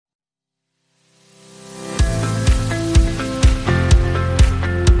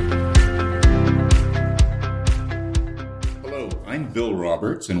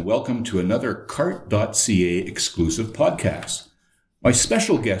Roberts, and welcome to another Cartt.ca exclusive podcast. My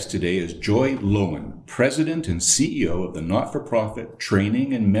special guest today is Joy Loewen, President and CEO of the not-for-profit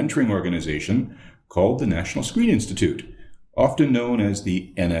training and mentoring organization called the National Screen Institute, often known as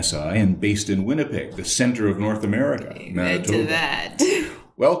the NSI and based in Winnipeg, the center of North America, Manitoba. To that.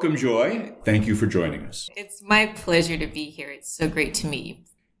 Welcome, Joy. Thank you for joining us. It's my pleasure to be here. It's so great to meet you.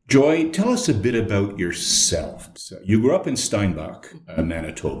 Joy, tell us a bit about yourself. So you grew up in Steinbach,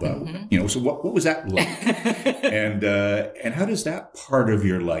 Manitoba. Mm-hmm. So what was that like? and how does that part of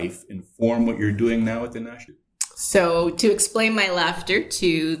your life inform what you're doing now at the National? So to explain my laughter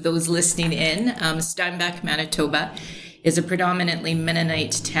to those listening in, Steinbach, Manitoba is a predominantly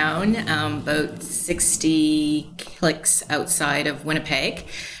Mennonite town, about 60 clicks outside of Winnipeg,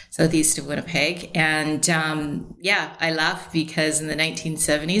 southeast of Winnipeg. And I laugh because in the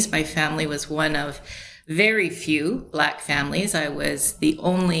 1970s, my family was one of very few Black families. I was the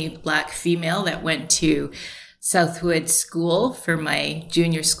only Black female that went to Southwood School for my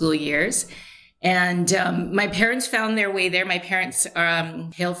junior school years. And my parents found their way there. My parents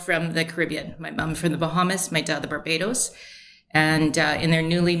hail from the Caribbean. My mom from the Bahamas, my dad the Barbados. And in their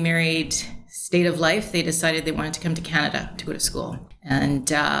newly married state of life, they decided they wanted to come to Canada to go to school. And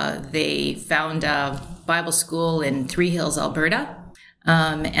they found a Bible school in Three Hills, Alberta.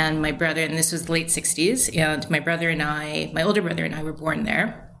 And my brother, and this was the late 60s, and my older brother and I were born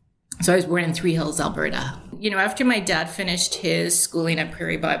there. So I was born in Three Hills, Alberta. After my dad finished his schooling at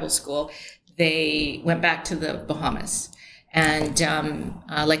Prairie Bible School, they went back to the Bahamas. And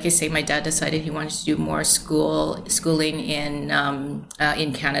like I say, my dad decided he wanted to do more schooling in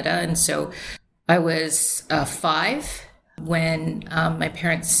Canada. And so I was 5 when my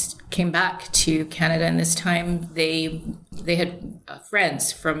parents came back to Canada. And this time they had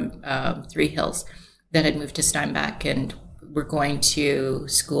friends from Three Hills that had moved to Steinbach and were going to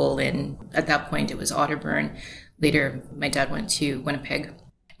school at that point it was Otterburn. Later, my dad went to Winnipeg.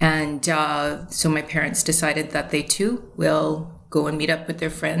 And so my parents decided that they too will go and meet up with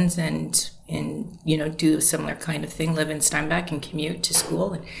their friends and do a similar kind of thing, live in Steinbach and commute to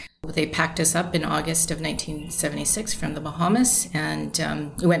school. They packed us up in August of 1976 from the Bahamas, and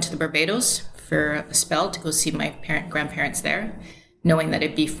we went to the Barbados for a spell to go see my grandparents there, knowing that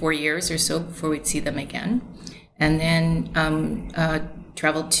it'd be 4 years or so before we'd see them again. And then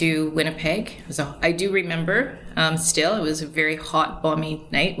traveled to Winnipeg. I do remember still, it was a very hot, balmy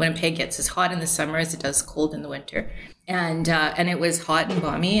night. Winnipeg gets as hot in the summer as it does cold in the winter. And it was hot and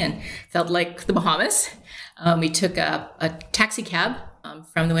balmy and felt like the Bahamas. We took a taxi cab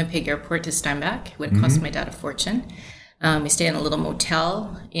from the Winnipeg airport to Steinbach. It would cost my dad a fortune. We stayed in a little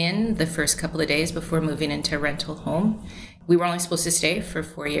motel inn the first couple of days before moving into a rental home. We were only supposed to stay for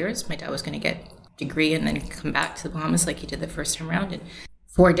 4 years. My dad was going to get degree and then come back to the Bahamas like he did the first time around. And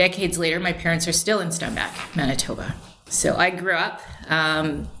 4 decades later, my parents are still in Steinbach, Manitoba. So I grew up,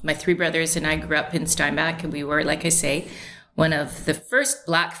 my 3 brothers and I grew up in Steinbach, and we were, like I say, one of the first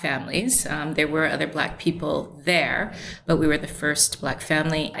Black families. There were other Black people there, but we were the first Black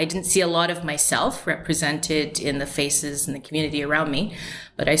family. I didn't see a lot of myself represented in the faces in the community around me,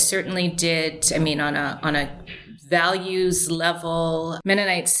 but I certainly did. On a values level,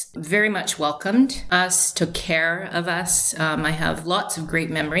 Mennonites very much welcomed us, took care of us. I have lots of great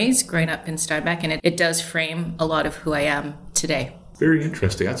memories growing up in Steinbach, and it does frame a lot of who I am today. Very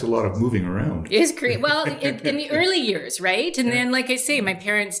interesting. That's a lot of moving around. It is great. Well, in the early years, right? And then, like I say, my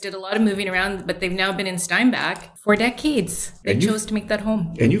parents did a lot of moving around, but they've now been in Steinbach for decades. They chose to make that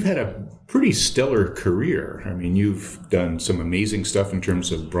home. And you've had a pretty stellar career. You've done some amazing stuff in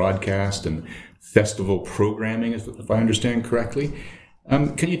terms of broadcast and festival programming, if I understand correctly.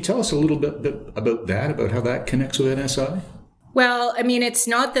 Can you tell us a little bit about that, about how that connects with NSI? Well, it's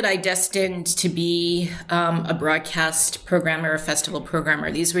not that I destined to be a broadcast programmer or festival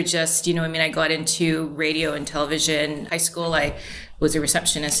programmer. These were just, I got into radio and television. High school, I was a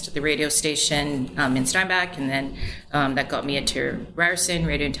receptionist at the radio station in Steinbach, and then that got me into Ryerson,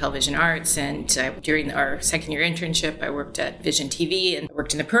 Radio and Television Arts. And during our second year internship, I worked at Vision TV and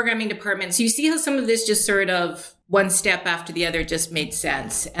worked in the programming department. So you see how some of this just sort of one step after the other just made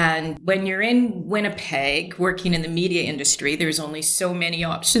sense. And when you're in Winnipeg working in the media industry, there's only so many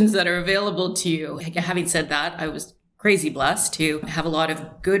options that are available to you. Having said that, I was crazy blessed to have a lot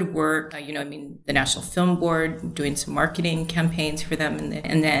of good work. The National Film Board, doing some marketing campaigns for them.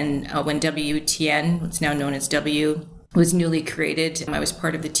 And then when WTN, what's now known as W, was newly created, I was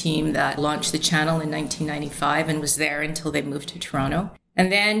part of the team that launched the channel in 1995 and was there until they moved to Toronto. And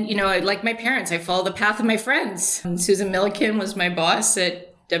then, like my parents, I followed the path of my friends. Susan Milliken was my boss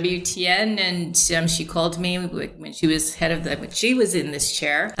at WTN, and she called me when she was when she was in this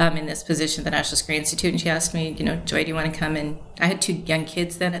chair, in this position at the National Screen Institute, and she asked me, Joy, do you want to come? And I had 2 young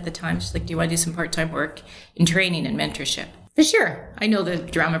kids then at the time. She's like, do you want to do some part-time work in training and mentorship? For sure. I know the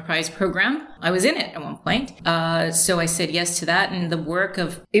Drama Prize program. I was in it at one point. So I said yes to that. And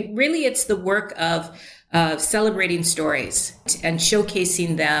it's the work of celebrating stories and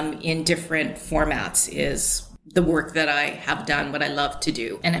showcasing them in different formats is the work that I have done, what I love to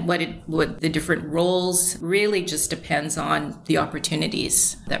do. And what the different roles really just depends on the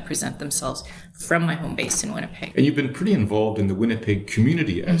opportunities that present themselves from my home base in Winnipeg. And you've been pretty involved in the Winnipeg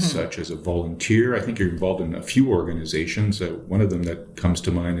community as such, as a volunteer. I think you're involved in a few organizations. One of them that comes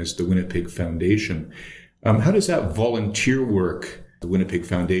to mind is the Winnipeg Foundation. How does that volunteer work, the Winnipeg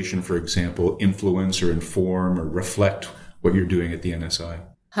Foundation, for example, influence or inform or reflect what you're doing at the NSI?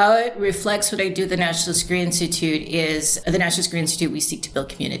 How it reflects what I do at the National Screen Institute is, at the National Screen Institute, we seek to build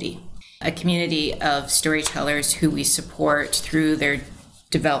community. A community of storytellers who we support through their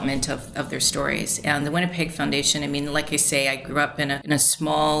development of their stories. And the Winnipeg Foundation, like I say, I grew up in a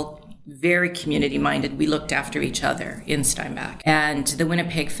small, very community-minded, we looked after each other in Steinbach. And the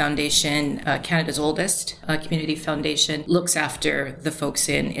Winnipeg Foundation, Canada's oldest community foundation, looks after the folks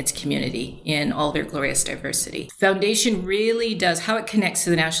in its community in all their glorious diversity. Foundation really does, how it connects to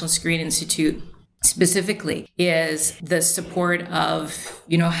the National Screen Institute specifically is the support of,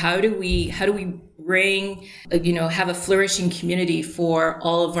 how do we bring, have a flourishing community for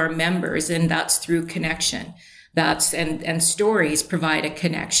all of our members, and that's through connection. And stories provide a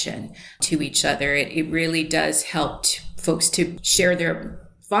connection to each other. It really does help folks to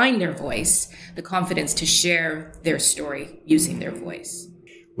find their voice, the confidence to share their story using their voice.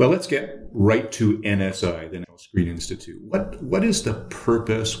 Well, let's get right to NSI, the National Screen Institute. What is the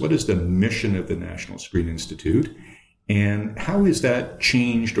purpose? What is the mission of the National Screen Institute? And how has that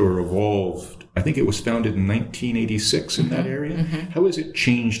changed or evolved? I think it was founded in 1986 in that area. Mm-hmm. How has it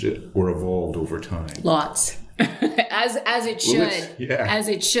changed or evolved over time? Lots. as it should, as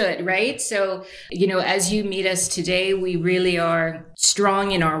it should, right? So, as you meet us today, we really are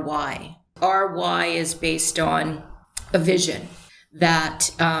strong in our why. Our why is based on a vision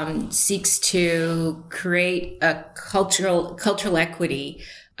that seeks to create a cultural equity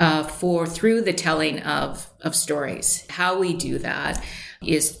through the telling of stories. How we do that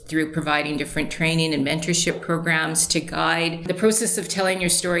is through providing different training and mentorship programs to guide. The process of telling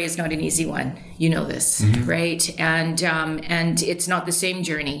your story is not an easy one. You know this, right? And it's not the same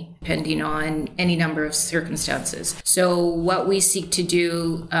journey depending on any number of circumstances. So what we seek to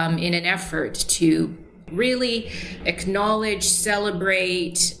do in an effort to really acknowledge,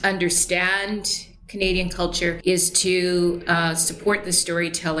 celebrate, understand Canadian culture is to support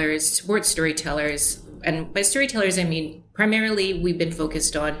storytellers. And by storytellers, I mean, primarily we've been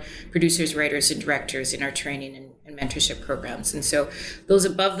focused on producers, writers, and directors in our training and mentorship programs. And so those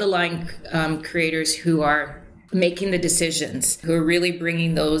above the line creators who are making the decisions, who are really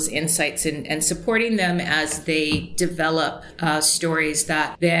bringing those insights and supporting them as they develop stories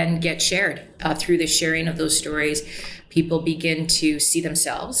that then get shared. Through the sharing of those stories, people begin to see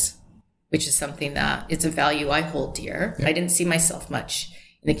themselves, which is something that it's a value I hold dear. Yeah. I didn't see myself much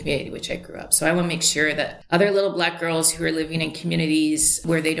in the community which I grew up. So I want to make sure that other little Black girls who are living in communities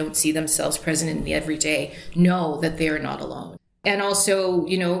where they don't see themselves present in the everyday know that they are not alone. And also,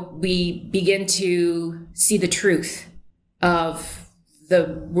 we begin to see the truth of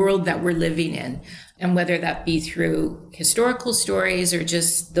the world that we're living in, and whether that be through historical stories or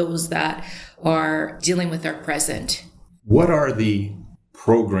just those that are dealing with our present. What are the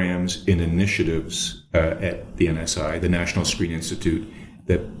programs and initiatives at the NSI, the National Screen Institute,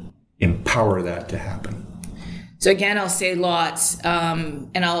 that empower that to happen? So again, I'll say lots,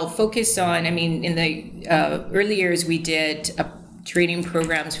 and I'll focus on, in the early years, we did training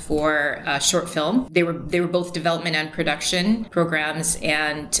programs for short film. They were both development and production programs,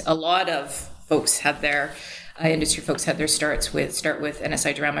 and a lot of folks had their industry folks had their start with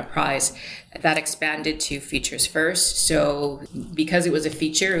NSI Drama Prize. That expanded to features first. So because it was a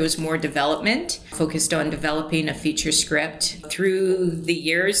feature, it was more development, focused on developing a feature script. Through the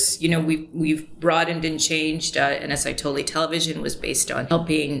years, we've broadened and changed. NSI Totally Television was based on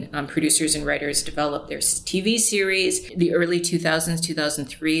helping producers and writers develop their TV series. The early 2000s,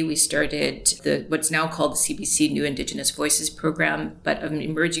 2003, we started what's now called the CBC New Indigenous Voices program, but an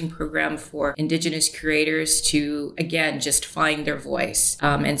emerging program for Indigenous creators to, again, just find their voice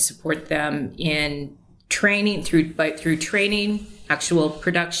and support them in training through training, actual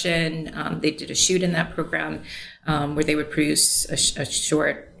production. They did a shoot in that program where they would produce a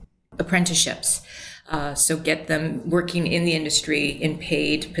short apprenticeships So get them working in the industry in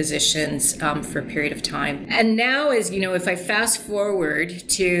paid positions for a period of time. And now, as you know, if I fast forward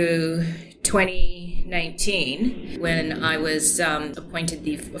to 2019, when I was appointed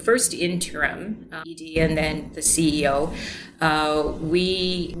the first interim ED and then the CEO,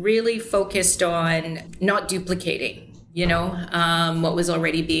 we really focused on not duplicating, what was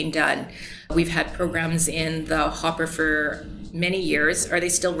already being done. We've had programs in the hopper for many years. Are they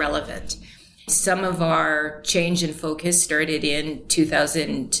still relevant? Some of our change in focus started in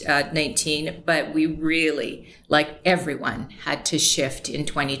 2019, but we really, like everyone, had to shift in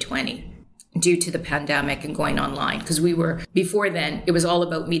 2020 due to the pandemic and going online. Because before then, it was all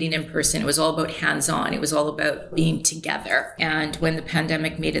about meeting in person. It was all about hands-on. It was all about being together. And when the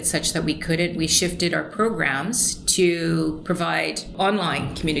pandemic made it such that we couldn't, we shifted our programs to provide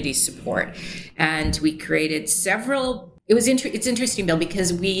online community support. And we created several. It's interesting, Bill,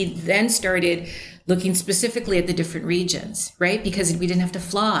 because we then started looking specifically at the different regions, right? Because we didn't have to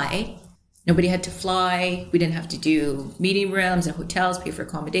fly. Nobody had to fly. We didn't have to do meeting rooms and hotels, pay for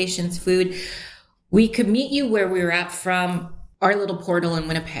accommodations, food. We could meet you where we were at from our little portal in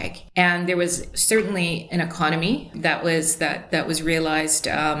Winnipeg. And there was certainly an economy that was realized,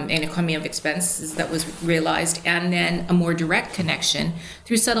 an economy of expenses that was realized, and then a more direct connection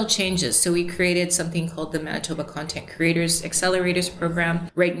through subtle changes. So we created something called the Manitoba Content Creators Accelerators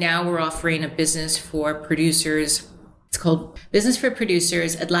Program. Right now we're offering a business for producers. It's called Business for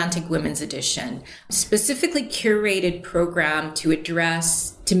Producers Atlantic Women's Edition, specifically curated program to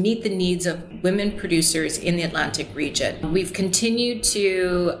meet the needs of women producers in the Atlantic region. We've continued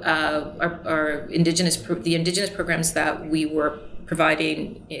to the Indigenous programs that we were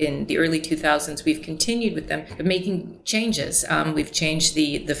providing in the early 2000s. We've continued with them, but making changes. We've changed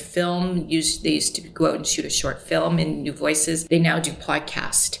the film. They used to go out and shoot a short film in New Voices. They now do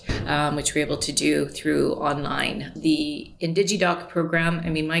podcast, which we're able to do through online. The IndigiDoc program,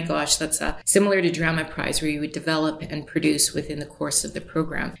 my gosh, that's similar to Drama Prize, where you would develop and produce within the course of the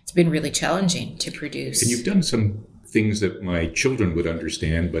program. It's been really challenging to produce. And you've done some things that my children would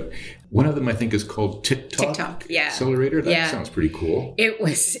understand, but one of them I think is called TikTok Accelerator. That sounds pretty cool. It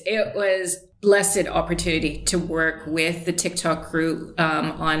was blessed opportunity to work with the TikTok crew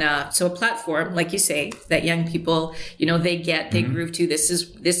on a platform, like you say, that young people, they groove to. This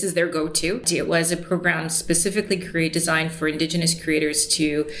is their go-to. It was a program specifically designed for Indigenous creators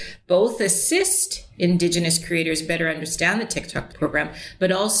to both assist Indigenous creators better understand the TikTok program,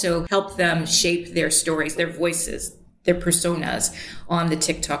 but also help them shape their stories, their voices, their personas on the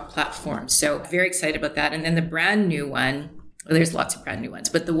TikTok platform. So very excited about that. And then the brand new one, there's lots of brand new ones,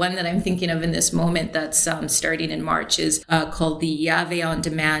 but the one that I'm thinking of in this moment that's starting in March is called the Yave On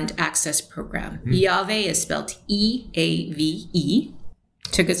Demand Access Program. Yave is spelled E-A-V-E.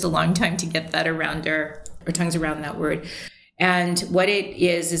 Took us a long time to get that around our tongues around that word. And what it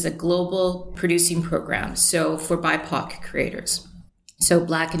is a global producing program. So for BIPOC creators. So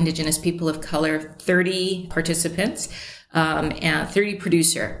Black, Indigenous, people of color, 30 participants, and 30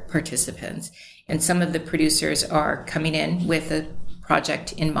 producer participants. And some of the producers are coming in with a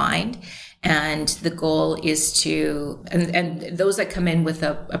project in mind. And the goal is to, and those that come in with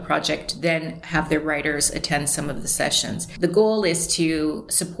a project then have their writers attend some of the sessions. The goal is to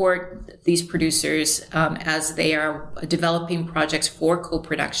support these producers as they are developing projects for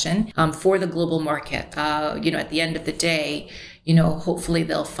co-production for the global market. At the end of the day, hopefully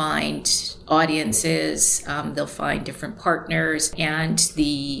they'll find audiences, they'll find different partners, and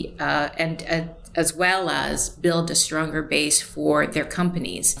as well as build a stronger base for their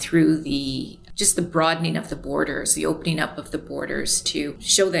companies through the broadening of the borders, the opening up of the borders to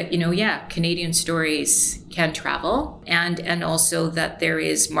show that, Canadian stories can travel and also that there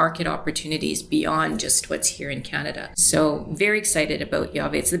is market opportunities beyond just what's here in Canada. So very excited about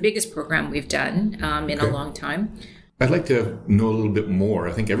Yave. It's the biggest program we've done in a long time. I'd like to know a little bit more.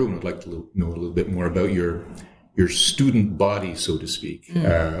 I think everyone would like to know a little bit more about your student body, so to speak.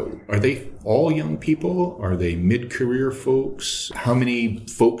 Are they all young people? Are they mid-career folks? How many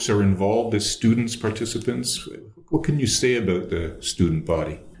folks are involved as students, participants? What can you say about the student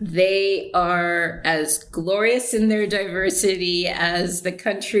body? They are as glorious in their diversity as the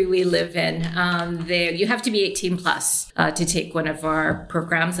country we live in. You have to be 18 plus to take one of our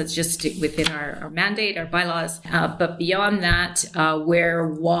programs. That's just within our mandate, our bylaws. But beyond that, we're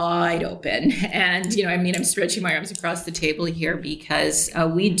wide open. And, I'm stretching my arms across the table here because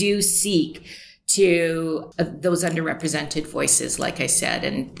we do seek to those underrepresented voices, like I said.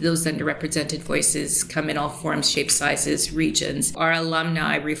 And those underrepresented voices come in all forms, shapes, sizes, regions. Our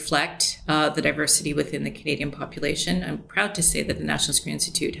alumni reflect the diversity within the Canadian population. I'm proud to say that the National Screen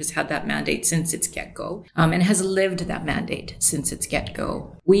Institute has had that mandate since its get-go, and has lived that mandate since its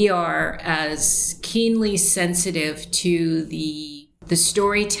get-go. We are as keenly sensitive to the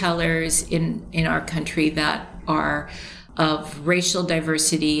storytellers in our country that are of racial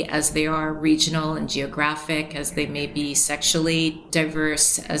diversity as they are regional and geographic, as they may be sexually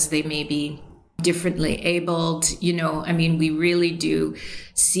diverse, as they may be differently abled. We really do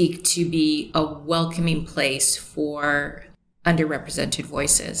seek to be a welcoming place for underrepresented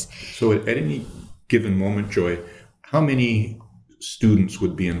voices. So at any given moment, Joy, how many students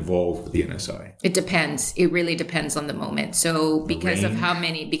would be involved with the NSI? It depends. It really depends on the moment. So because of how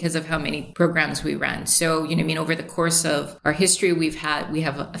many programs we run. So, over the course of our history, we have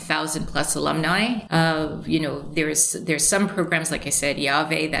 1,000+ alumni. There's some programs, like I said,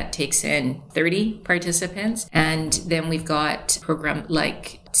 YAVE, that takes in 30 participants. And then we've got a program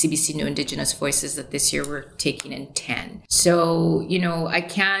like CBC New Indigenous Voices that this year we're taking in 10. So, I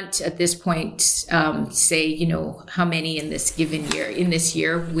can't at this point say, how many in this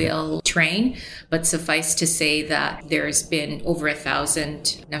year will train, but suffice to say that there's been over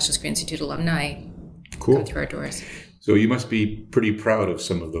 1,000 National Screen Institute alumni come through our doors. So you must be pretty proud of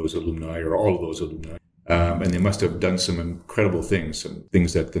some of those alumni, or all of those alumni. And they must have done some incredible things, some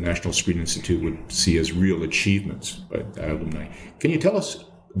things that the National Screen Institute would see as real achievements by alumni. Can you tell us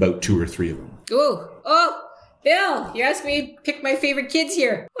about 2 or 3 of them? Oh, Bill, you asked me to pick my favorite kids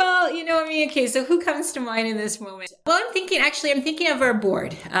here. Well, okay, so who comes to mind in this moment? Well, I'm thinking of our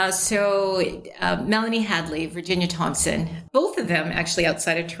board. Melanie Hadley, Virginia Thompson, both of them actually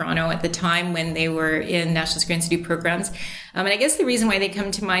outside of Toronto at the time when they were in National Screen Institute programs. And I guess the reason why they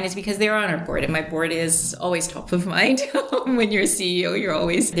come to mind is because they're on our board, and my board is always top of mind. When you're a CEO, you're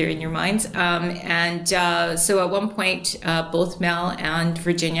always there in your minds. So at one point, both Mel and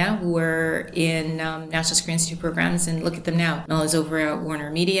Virginia were in National Screen Institute programs, and look at them now. Mel is over at Warner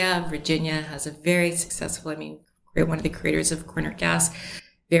Media. Virginia has a very successful, one of the creators of Corner Gas,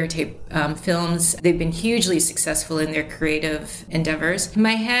 Verite Films. They've been hugely successful in their creative endeavors.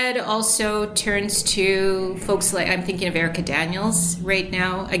 My head also turns to folks like, I'm thinking of Erica Daniels right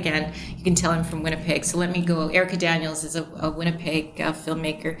now. Again, you can tell I'm from Winnipeg, so let me go. Erica Daniels is a Winnipeg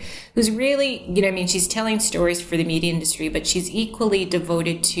filmmaker who's really, she's telling stories for the media industry, but she's equally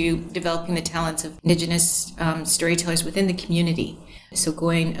devoted to developing the talents of Indigenous storytellers within the community. So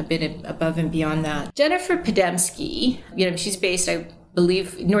going a bit above and beyond that. Jennifer Podemski, she's based, I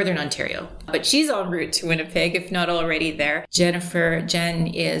believe, Northern Ontario, but she's en route to Winnipeg, if not already there. Jen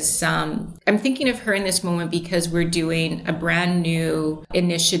is, I'm thinking of her in this moment because we're doing a brand new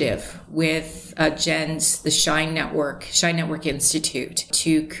initiative with Jen's, the Shine Network Institute,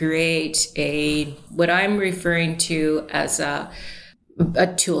 to create what I'm referring to as a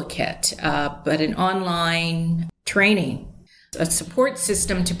toolkit, but an online training, a support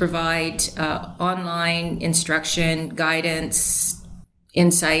system to provide online instruction, guidance,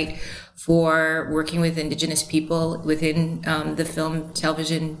 insight for working with Indigenous people within the film,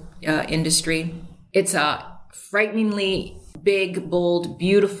 television industry. It's a frighteningly big, bold,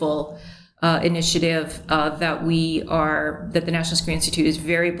 beautiful initiative that the National Screen Institute is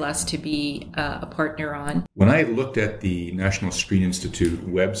very blessed to be a partner on. When I looked at the National Screen Institute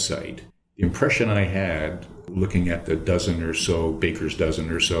website, the impression I had looking at the Baker's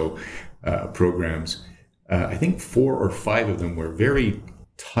dozen or so programs, I think 4 or 5 of them were very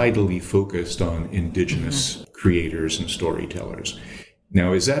tidily focused on Indigenous creators and storytellers.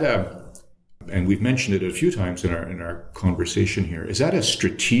 Now, is that and we've mentioned it a few times in our conversation here, is that a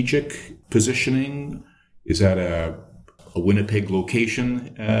strategic positioning? Is that a Winnipeg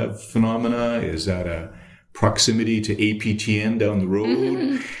location phenomena? Is that a proximity to APTN down the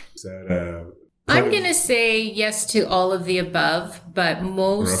road? Is that I'm going to say yes to all of the above, but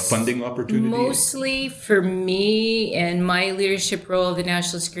or a funding opportunity? Mostly for me and my leadership role of the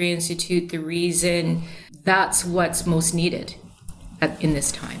National Screen Institute, the reason that's what's most needed in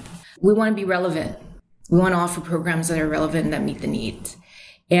this time. We want to be relevant. We want to offer programs that are relevant and that meet the needs.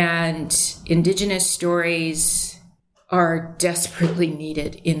 And Indigenous stories are desperately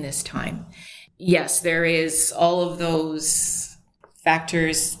needed in this time. Yes, there is all of those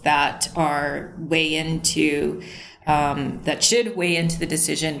factors that should weigh into the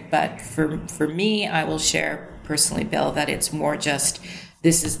decision. But for me, I will share personally, Bill, that it's more just,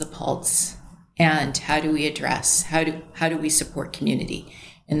 this is the pulse. And how do we address, how do we support community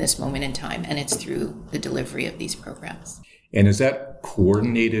in this moment in time? And it's through the delivery of these programs. And is that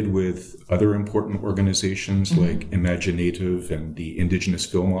coordinated with other important organizations like Imaginative and the Indigenous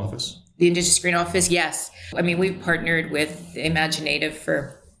Film Office? The Indigenous Screen Office, yes. I mean, we've partnered with Imaginative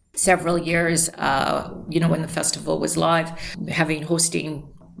for several years, when the festival was live,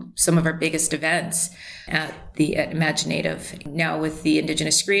 hosting some of our biggest events at Imaginative. Now with the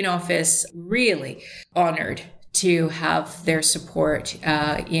Indigenous Screen Office, really honored to have their support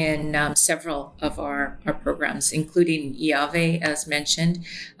in several of our programs, including IAVE, as mentioned.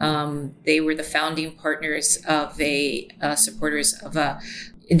 They were the founding partners of supporters of a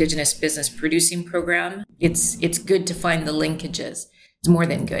Indigenous business producing program. It's good to find the linkages. It's more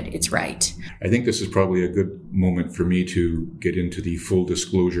than good. It's right. I think this is probably a good moment for me to get into the full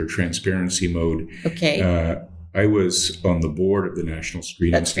disclosure transparency mode. Okay. I was on the board of the National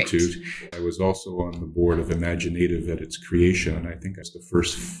Screen That's Institute. Right. I was also on the board of Imaginative at its creation. And I think I was the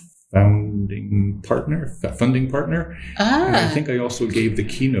first funding partner. And I think I also gave the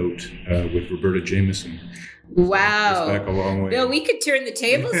keynote with Roberta Jameson. Wow. Back a long way. Bill, we could turn the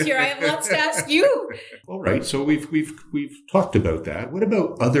tables here. I have lots to ask you. All right. So we've talked about that. What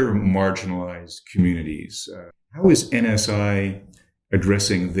about other marginalized communities? How is NSI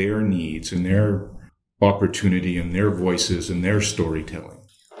addressing their needs and their opportunity and their voices and their storytelling?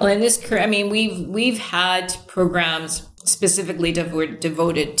 Well, in this career, I mean, we've had programs specifically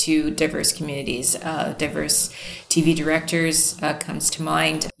devoted to diverse communities. Diverse TV directors comes to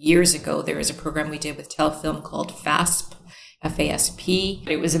mind. Years ago, there was a program we did with Telefilm called FASP, FASP.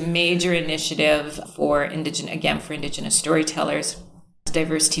 It was a major initiative for Indigenous storytellers.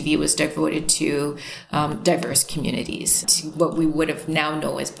 Diverse TV was devoted to diverse communities, to what we would have now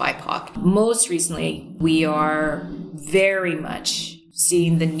know as BIPOC. Most recently, we are very much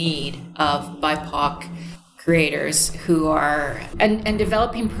seeing the need of BIPOC creators who are and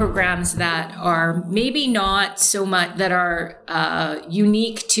developing programs that are maybe not so much that are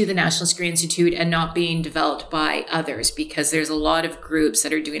unique to the National Screen Institute and not being developed by others, because there's a lot of groups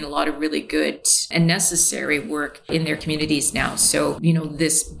that are doing a lot of really good and necessary work in their communities now. So,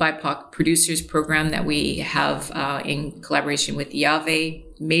 this BIPOC producers program that we have in collaboration with IAVE,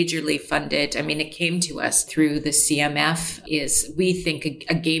 majorly funded. I mean, it came to us through the CMF, is, we think,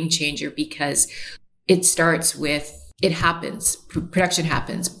 a game changer, because it starts with, production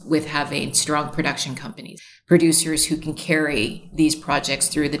happens with having strong production companies, producers who can carry these projects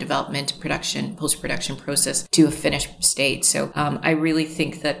through the development, production, post-production process to a finished state. So I really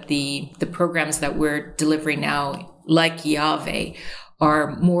think that the programs that we're delivering now, like IAVE,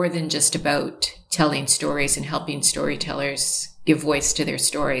 are more than just about telling stories and helping storytellers give voice to their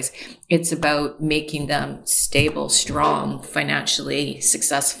stories. It's about making them stable, strong, financially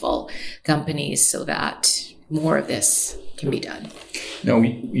successful companies so that more of this can be done. Now,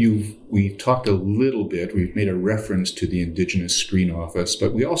 we talked a little bit, we've made a reference to the Indigenous Screen Office,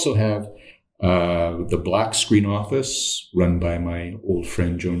 but we also have the Black Screen Office, run by my old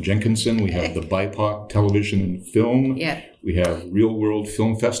friend Joan Jenkinson. We have the BIPOC Television and Film. Yeah. We have Real World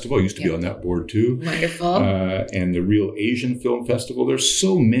Film Festival. I used to be on that board too. Wonderful. And the Real Asian Film Festival. There's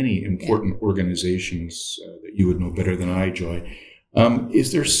so many important organizations that you would know better than I, Joy.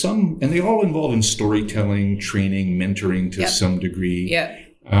 Is there some, and they all involve in storytelling, training, mentoring to some degree. Yeah.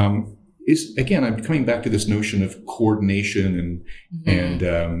 Again, I'm coming back to this notion of coordination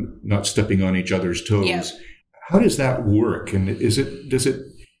and not stepping on each other's toes. Yeah. How does that work? And is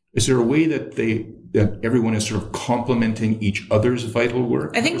there a way that everyone is sort of complementing each other's vital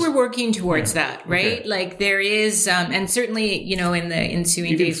work? I think we're working towards that, right? Okay. Like there is, and certainly, in the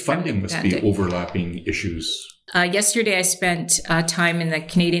ensuing days, funding must be overlapping issues. Yesterday, I spent time in the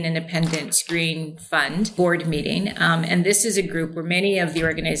Canadian Independent Screen Fund board meeting. And this is a group where many of the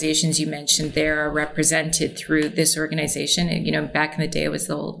organizations you mentioned there are represented through this organization. And, back in the day, it was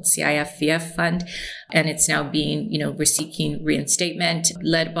the old CIF-VF fund. And it's now being, we're seeking reinstatement,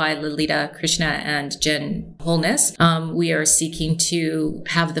 led by Lalita Krishna and Jen Holness. We are seeking to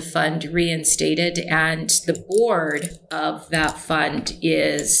have the fund reinstated, and the board of that fund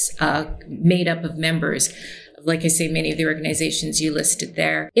is made up of members, like I say, many of the organizations you listed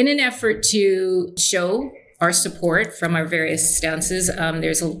there, in an effort to show our support from our various stances.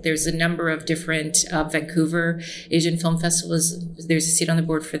 There's a number of different Vancouver Asian Film Festivals. There's a seat on the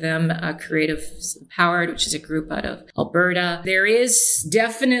board for them. Creative Empowered, which is a group out of Alberta. There is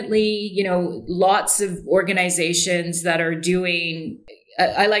definitely, lots of organizations that are doing.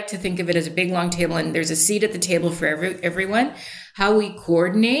 I like to think of it as a big long table, and there's a seat at the table for everyone. How we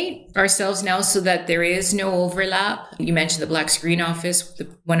coordinate ourselves now so that there is no overlap. You mentioned the Black Screen Office,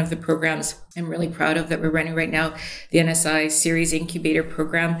 one of the programs I'm really proud of that we're running right now, the NSI Series Incubator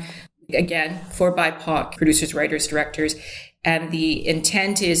Program. again, for BIPOC producers, writers, directors. And the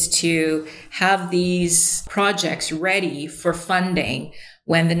intent is to have these projects ready for funding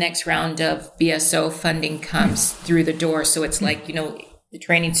when the next round of BSO funding comes through the door. So it's like, the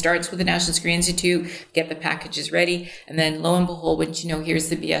training starts with the National Screen Institute, get the packages ready, and then lo and behold, once here's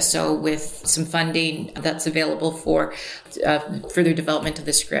the BSO with some funding that's available for further development of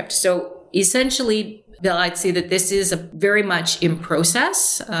the script. So essentially, Bill, I'd say that this is very much in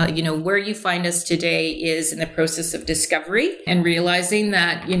process. Where you find us today is in the process of discovery and realizing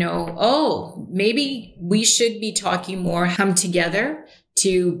that, maybe we should be talking more, come together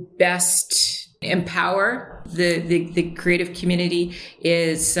to best empower the creative community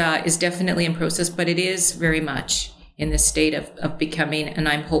is definitely in process, but it is very much in the state of becoming, and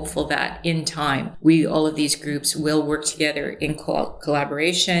I'm hopeful that in time, all of these groups will work together in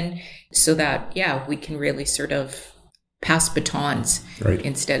collaboration so that, we can really sort of pass batons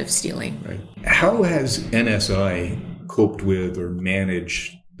instead of stealing. Right. How has NSI coped with or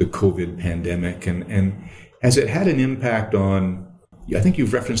managed the COVID pandemic, and has it had an impact on, I think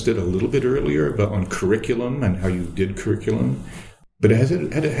you've referenced it a little bit earlier, but on curriculum and how you did curriculum, but has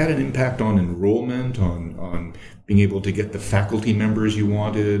it had an impact on enrollment, on being able to get the faculty members you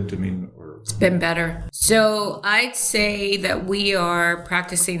wanted? It's been better. So I'd say that we are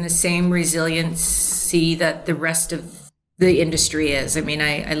practicing the same resiliency that the rest of the industry is.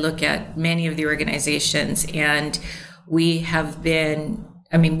 I look at many of the organizations, and we have been,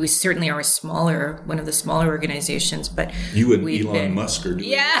 we certainly are one of the smaller organizations, but you and Elon Musk are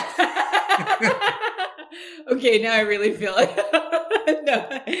doing Okay, now I really feel it.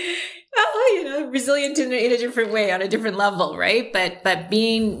 Resilient in a different way, on a different level, right? But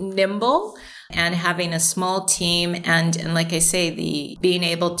being nimble and having a small team, and like I say, being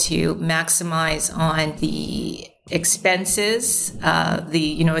able to maximize on the expenses,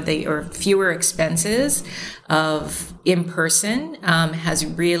 or fewer expenses of in person, has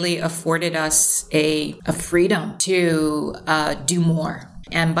really afforded us a freedom to do more.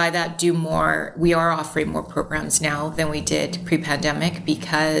 And by that do more, we are offering more programs now than we did pre-pandemic,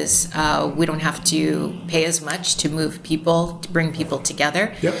 because we don't have to pay as much to move people, to bring people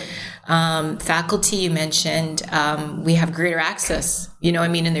together. Yep. Faculty, you mentioned, we have greater access. In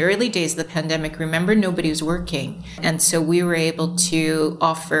the early days of the pandemic, remember, nobody was working. And so we were able to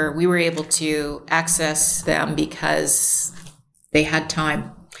access them because they had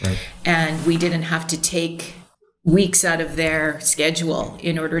time. Right. And we didn't have to take weeks out of their schedule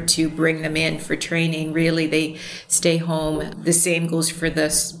in order to bring them in for training. Really, they stay home. The same goes for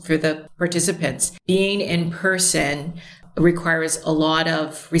the participants. Being in person requires a lot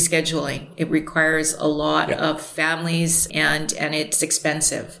of rescheduling. It requires a lot of families, and it's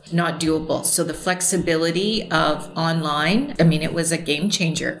expensive, not doable. So the flexibility of online, it was a game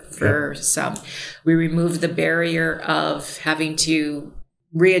changer for some. We removed the barrier of having to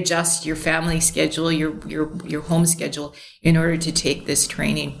readjust your family schedule, your home schedule in order to take this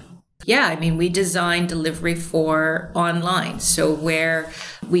training. We designed delivery for online. So where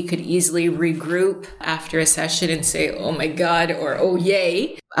we could easily regroup after a session and say, oh my God, or oh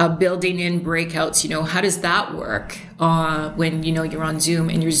yay, building in breakouts. How does that work when, you're on Zoom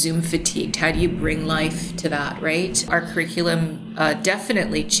and you're Zoom fatigued? How do you bring life to that, right? Our curriculum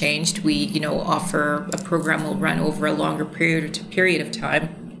definitely changed. We, offer a program will run over a longer period of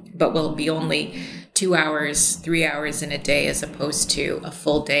time, but will be only 2 hours, 3 hours in a day, as opposed to a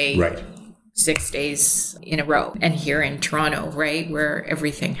full day, 6 days in a row. And here in Toronto, right, where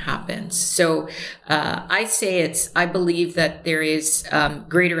everything happens. So I believe that there is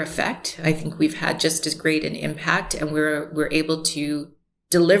greater effect. I think we've had just as great an impact, and we're able to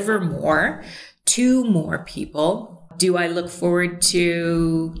deliver more to more people. Do I look forward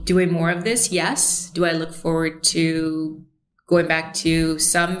to doing more of this? Yes. Do I look forward to going back to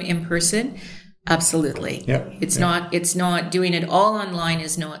some in person? Absolutely. Yep. It's not doing it all online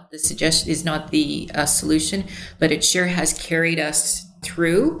is not the solution, but it sure has carried us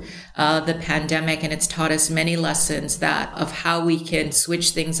through the pandemic, and it's taught us many lessons of how we can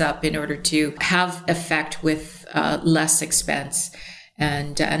switch things up in order to have effect with less expense,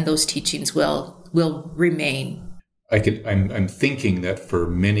 and those teachings will remain. I'm thinking that for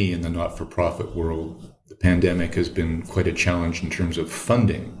many in the not-for-profit world, the pandemic has been quite a challenge in terms of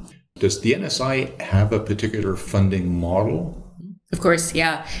funding. Does the NSI have a particular funding model? Of course,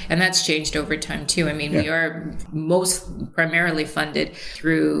 yeah. And that's changed over time too. We are most primarily funded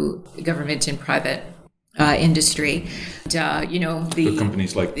through government and private industry. The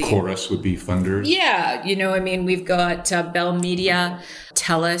companies like Chorus would be funders. Yeah. We've got Bell Media,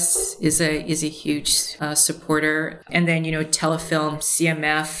 TELUS is a huge supporter. And then, Telefilm,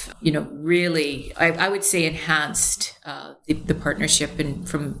 CMF, really, I would say enhanced the partnership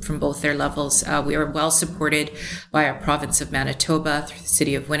from both their levels. We are well supported by our province of Manitoba, through the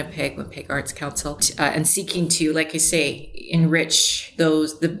city of Winnipeg Arts Council, and seeking to, like I say, enrich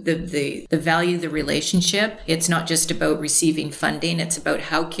the value of the relationship. It's not just about receiving funding. It's about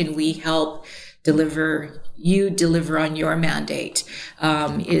how can we help deliver on your mandate,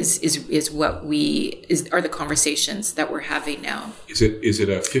 is what are the conversations that we're having now. Is it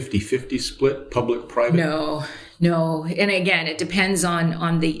a 50-50 split, public-private? No. And again, it depends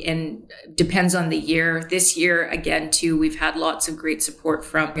on the year. This year, again, too, we've had lots of great support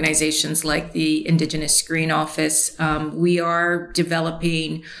from organizations like the Indigenous Screen Office. We are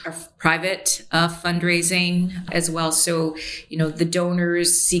developing our private fundraising as well. So, the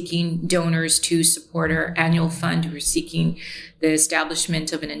donors, seeking donors to support our annual fund. We're seeking the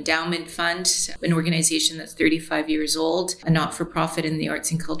establishment of an endowment fund, an organization that's 35 years old, a not-for-profit in the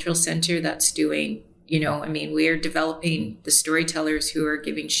Arts and Cultural Center that's doing, we are developing the storytellers who are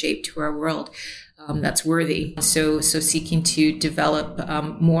giving shape to our world. That's worthy. So seeking to develop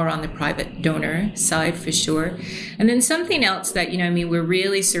more on the private donor side for sure. And then something else that, we're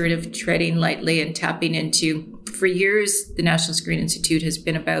really sort of treading lightly and tapping into. For years, the National Screen Institute has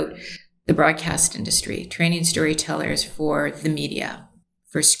been about the broadcast industry, training storytellers for the media,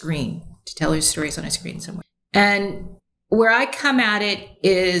 for screen, to tell their stories on a screen somewhere. And where I come at it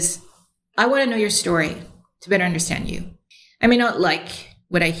is, I want to know your story to better understand you. I may not like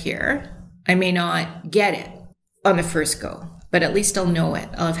what I hear. I may not get it on the first go, but at least I'll know it.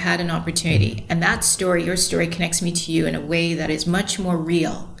 I'll have had an opportunity. And that story, your story, connects me to you in a way that is much more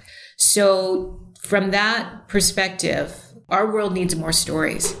real. So from that perspective, our world needs more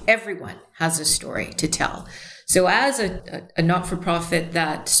stories. Everyone has a story to tell. So as a not-for-profit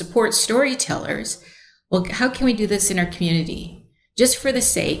that supports storytellers, well, how can we do this in our community? Just for the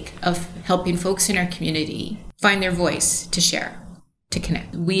sake of helping folks in our community find their voice to share, to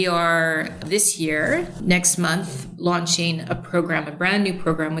connect. We are this year, next month, launching a brand new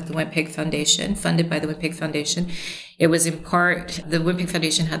program with the Winnipeg Foundation, funded by the Winnipeg Foundation. It was in part, the Winnipeg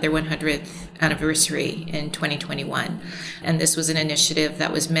Foundation had their 100th anniversary in 2021. And this was an initiative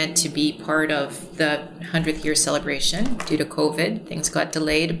that was meant to be part of the 100th year celebration. Due to COVID, things got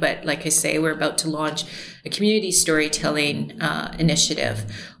delayed. But like I say, we're about to launch a community storytelling initiative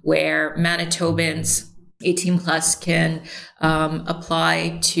where Manitobans 18 plus can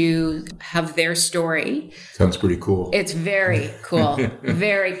apply to have their story. Sounds pretty cool. It's very cool.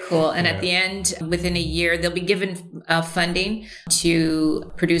 Very cool. And at the end, within a year, they'll be given funding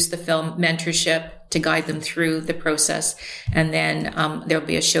to produce the film, mentorship to guide them through the process. And then there'll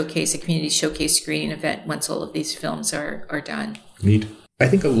be a community showcase screening event once all of these films are done. Neat. I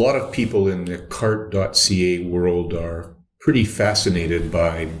think a lot of people in the Cartt.ca world are pretty fascinated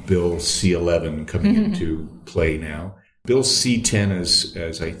by Bill C-11 coming into play now. Bill C-10,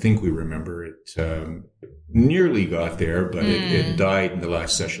 as I think we remember it, nearly got there, but it died in the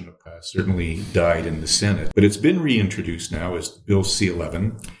last session of Pass, certainly died in the Senate. But it's been reintroduced now as Bill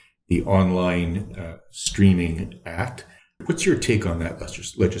C-11, the Online Streaming Act. What's your take on that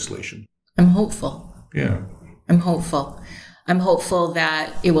legislation? I'm hopeful. Yeah. I'm hopeful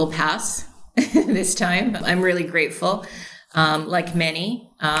that it will pass this time. I'm really grateful. Like many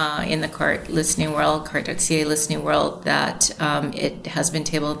in the Cartt listening world, Cartt.ca listening world, that it has been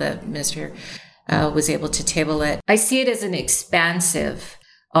tabled, the minister was able to table it. I see it as an expansive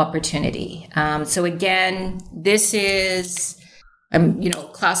opportunity. So again, this is, I'm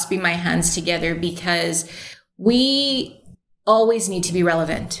clasping my hands together because we always need to be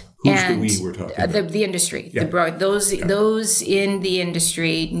relevant. Who's and the we we're talking about? The industry. Yeah. Those in the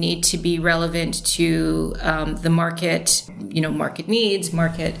industry need to be relevant to the market, market needs,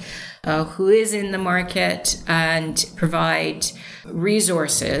 who is in the market, and provide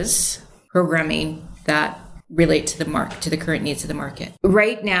resources, programming that relate to the current needs of the market.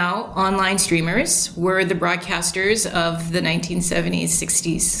 Right now, online streamers were the broadcasters of the 1970s,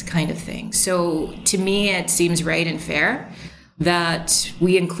 60s kind of thing. So to me, it seems right and fair that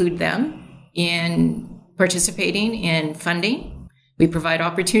we include them in participating in funding. We provide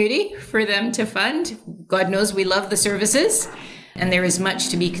opportunity for them to fund. God knows we love the services, and there is much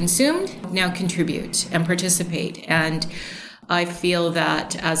to be consumed. Now contribute and participate. And I feel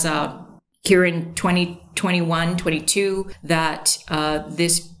that here in 2021, 22, that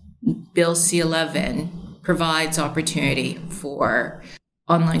this Bill C-11 provides opportunity for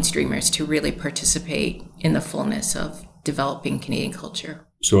online streamers to really participate in the fullness of developing Canadian culture.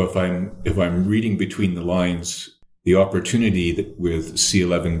 So if I'm reading between the lines, the opportunity that with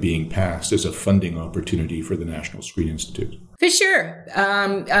C11 being passed as a funding opportunity for the National Screen Institute? For sure.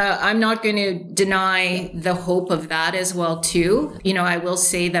 I'm not going to deny the hope of that as well, too. I will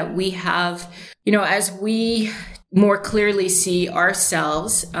say that we have, as we more clearly see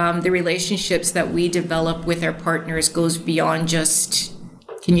ourselves, the relationships that we develop with our partners goes beyond just,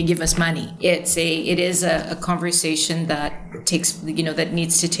 can you give us money? It is a conversation that takes, that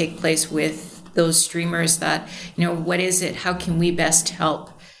needs to take place with those streamers that, what is it? How can we best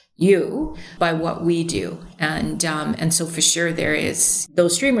help you by what we do? And so for sure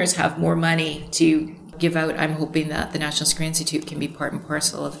those streamers have more money to give out. I'm hoping that the National Screen Institute can be part and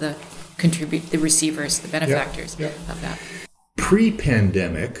parcel of the receivers, the benefactors of that.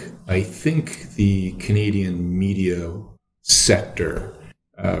 Pre-pandemic, I think the Canadian media sector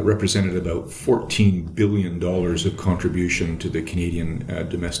represented about $14 billion of contribution to the Canadian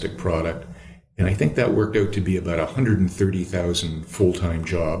domestic product. And I think that worked out to be about 130,000 full-time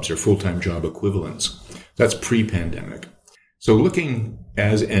jobs or full-time job equivalents. That's pre-pandemic. So looking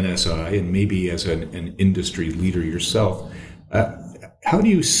as NSI and maybe as an industry leader yourself, how do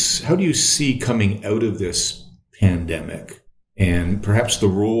you see coming out of this pandemic and perhaps the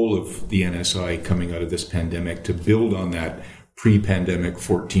role of the NSI coming out of this pandemic to build on that pre-pandemic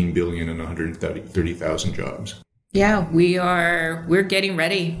 14 billion and 130,000 jobs? Yeah, we're getting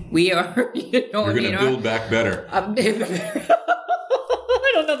ready. We are, You're going to build back better. I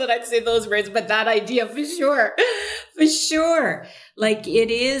don't know that I'd say those words, but that idea for sure. Like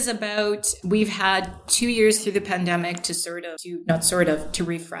it is about, we've had 2 years through the pandemic to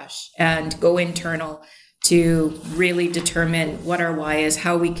refresh and go internal, to really determine what our why is,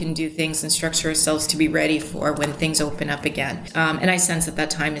 how we can do things and structure ourselves to be ready for when things open up again. And I sense that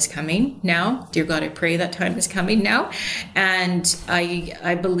time is coming now. Dear God, I pray that time is coming now. And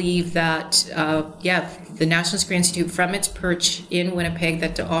I believe that, the National Screen Institute, from its perch in Winnipeg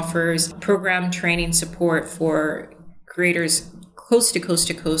that offers program training support for creators coast to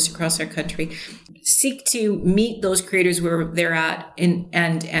coast across our country, seek to meet those creators where they're at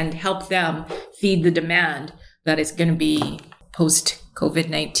and help them feed the demand that is going to be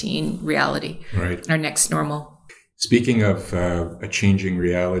post-COVID-19 reality, right? Our next normal. Speaking of a changing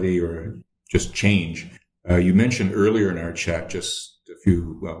reality or just change, you mentioned earlier in our chat just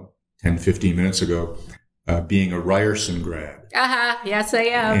 10, 15 minutes ago, being a Ryerson grad. Yes, I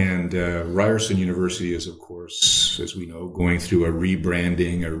am. And Ryerson University is, of course, as we know, going through a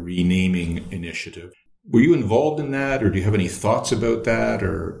rebranding, a renaming initiative. Were you involved in that, or do you have any thoughts about that,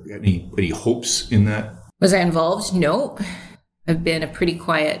 or any hopes in that? Was I involved? No. I've been a pretty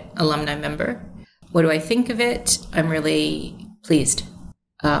quiet alumni member. What do I think of it? I'm really pleased.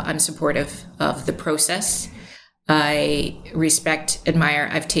 I'm supportive of the process. I respect, admire.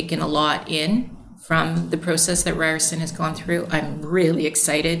 I've taken a lot in from the process that Ryerson has gone through. I'm really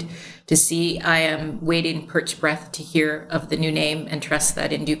excited to see. I am waiting perch breath to hear of the new name and trust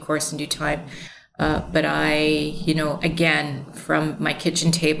that in due course, in due time. But I, again, from my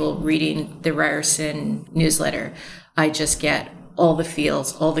kitchen table, reading the Ryerson newsletter, I just get all the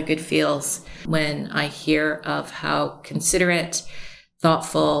feels, all the good feels when I hear of how considerate,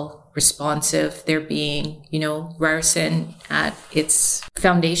 thoughtful, responsive they're being. Ryerson at its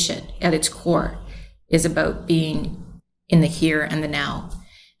foundation, at its core, is about being in the here and the now.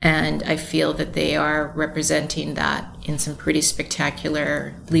 And I feel that they are representing that in some pretty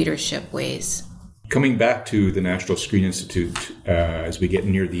spectacular leadership ways. Coming back to the National Screen Institute as we get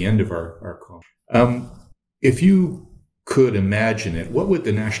near the end of our call, if you could imagine it, what would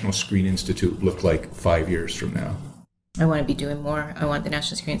the National Screen Institute look like 5 years from now? I want to be doing more. I want the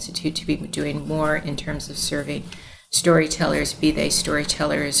National Screen Institute to be doing more in terms of serving storytellers, be they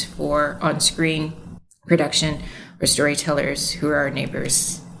storytellers for on-screen production or storytellers who are our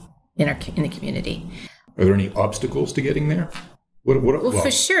neighbors in the community. Are there any obstacles to getting there? Well,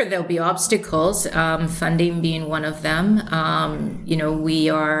 for sure, there'll be obstacles, funding being one of them. We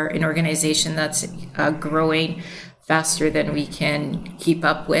are an organization that's growing faster than we can keep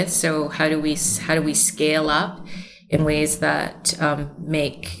up with. So how do we scale up in ways that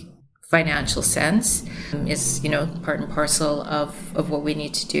make financial sense is, part and parcel of what we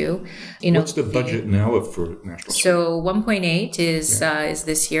need to do. What's the budget now for National? So 1.8 is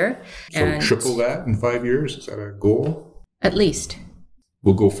this year. So and triple that in 5 years? Is that a goal? At least.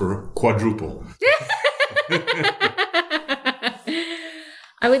 We'll go for quadruple.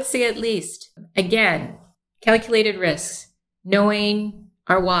 I would say at least. Again, calculated risks, knowing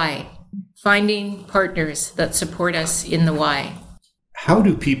our why, finding partners that support us in the why. How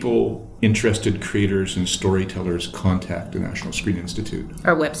do people interested creators and storytellers contact the National Screen Institute?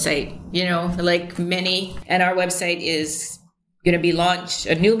 Our website, like many, and our website is going to be launched.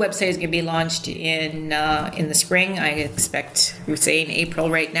 A new website is going to be launched in the spring. I expect, we're saying April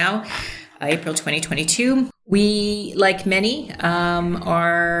right now, April 2022. We, like many,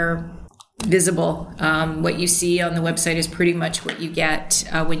 are visible. What you see on the website is pretty much what you get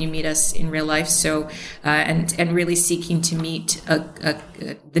when you meet us in real life. So, and really seeking to meet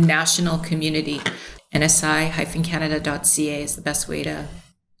the national community. NSI-Canada.ca is the best way to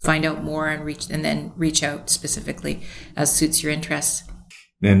find out more and then reach out specifically as suits your interests.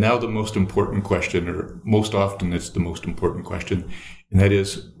 And now the most important question, or most often it's the most important question, and that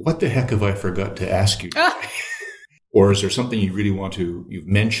is, what the heck have I forgot to ask you? Or is there something you really you've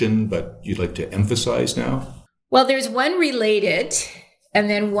mentioned, but you'd like to emphasize now? Well, there's one related, and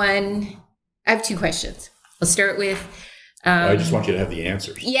then one, I have two questions. I'll start with... I just want you to have the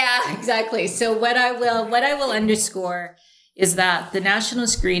answers. Yeah, exactly. So what I will underscore is that the National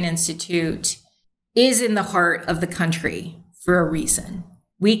Screen Institute is in the heart of the country for a reason.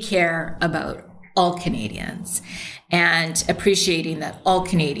 We care about all Canadians and appreciating that all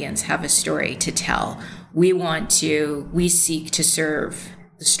Canadians have a story to tell. We seek to serve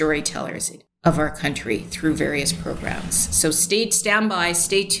the storytellers of our country through various programs. So stand by,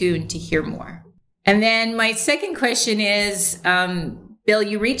 stay tuned to hear more. And then my second question is, Bill,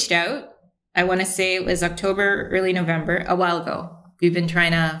 you reached out. I want to say it was October, early November, a while ago. We've been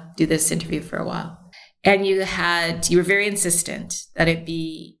trying to do this interview for a while. And you were very insistent that it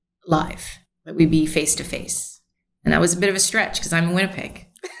be live, that we be face to face. And that was a bit of a stretch because I'm in Winnipeg.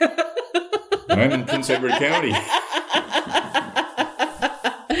 I'm in Prince Edward County.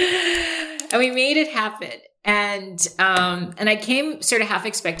 And we made it happen. And I came sort of half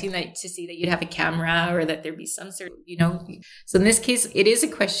expecting to see that you'd have a camera or that there'd be some sort of, So in this case, it is a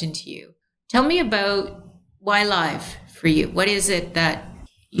question to you. Tell me about why live for you. What is it that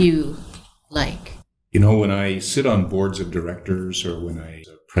you like? When I sit on boards of directors or when I'm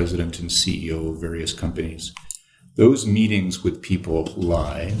president and CEO of various companies, those meetings with people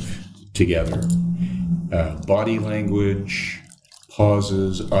live together, body language,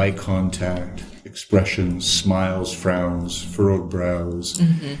 pauses, eye contact, expressions, smiles, frowns, furrowed brows,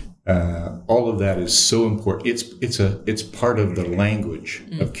 all of that is so important. It's part of the language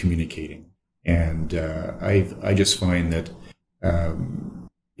of communicating. And I just find that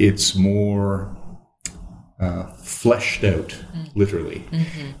it's more fleshed out, literally,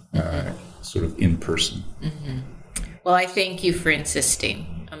 sort of in person. Well, I thank you for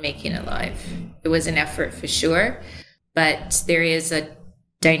insisting on making it live. It was an effort for sure, but there is a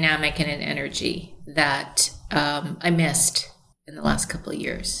dynamic and an energy that I missed in the last couple of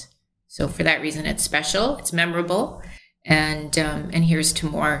years. So for that reason, it's special, it's memorable, and here's to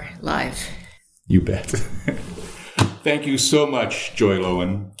more live. You bet. Thank you so much, Joy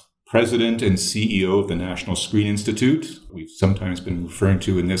Loewen, President and CEO of the National Screen Institute. We've sometimes been referring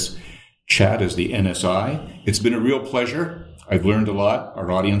to in this chat as the NSI. It's been a real pleasure. I've learned a lot.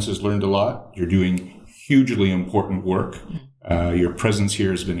 Our audience has learned a lot. You're doing hugely important work. Your presence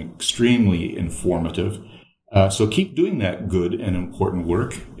here has been extremely informative. So keep doing that good and important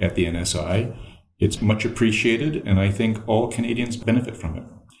work at the NSI. It's much appreciated, and I think all Canadians benefit from it.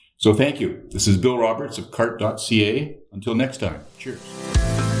 So thank you. This is Bill Roberts of Cartt.ca. Until next time, cheers.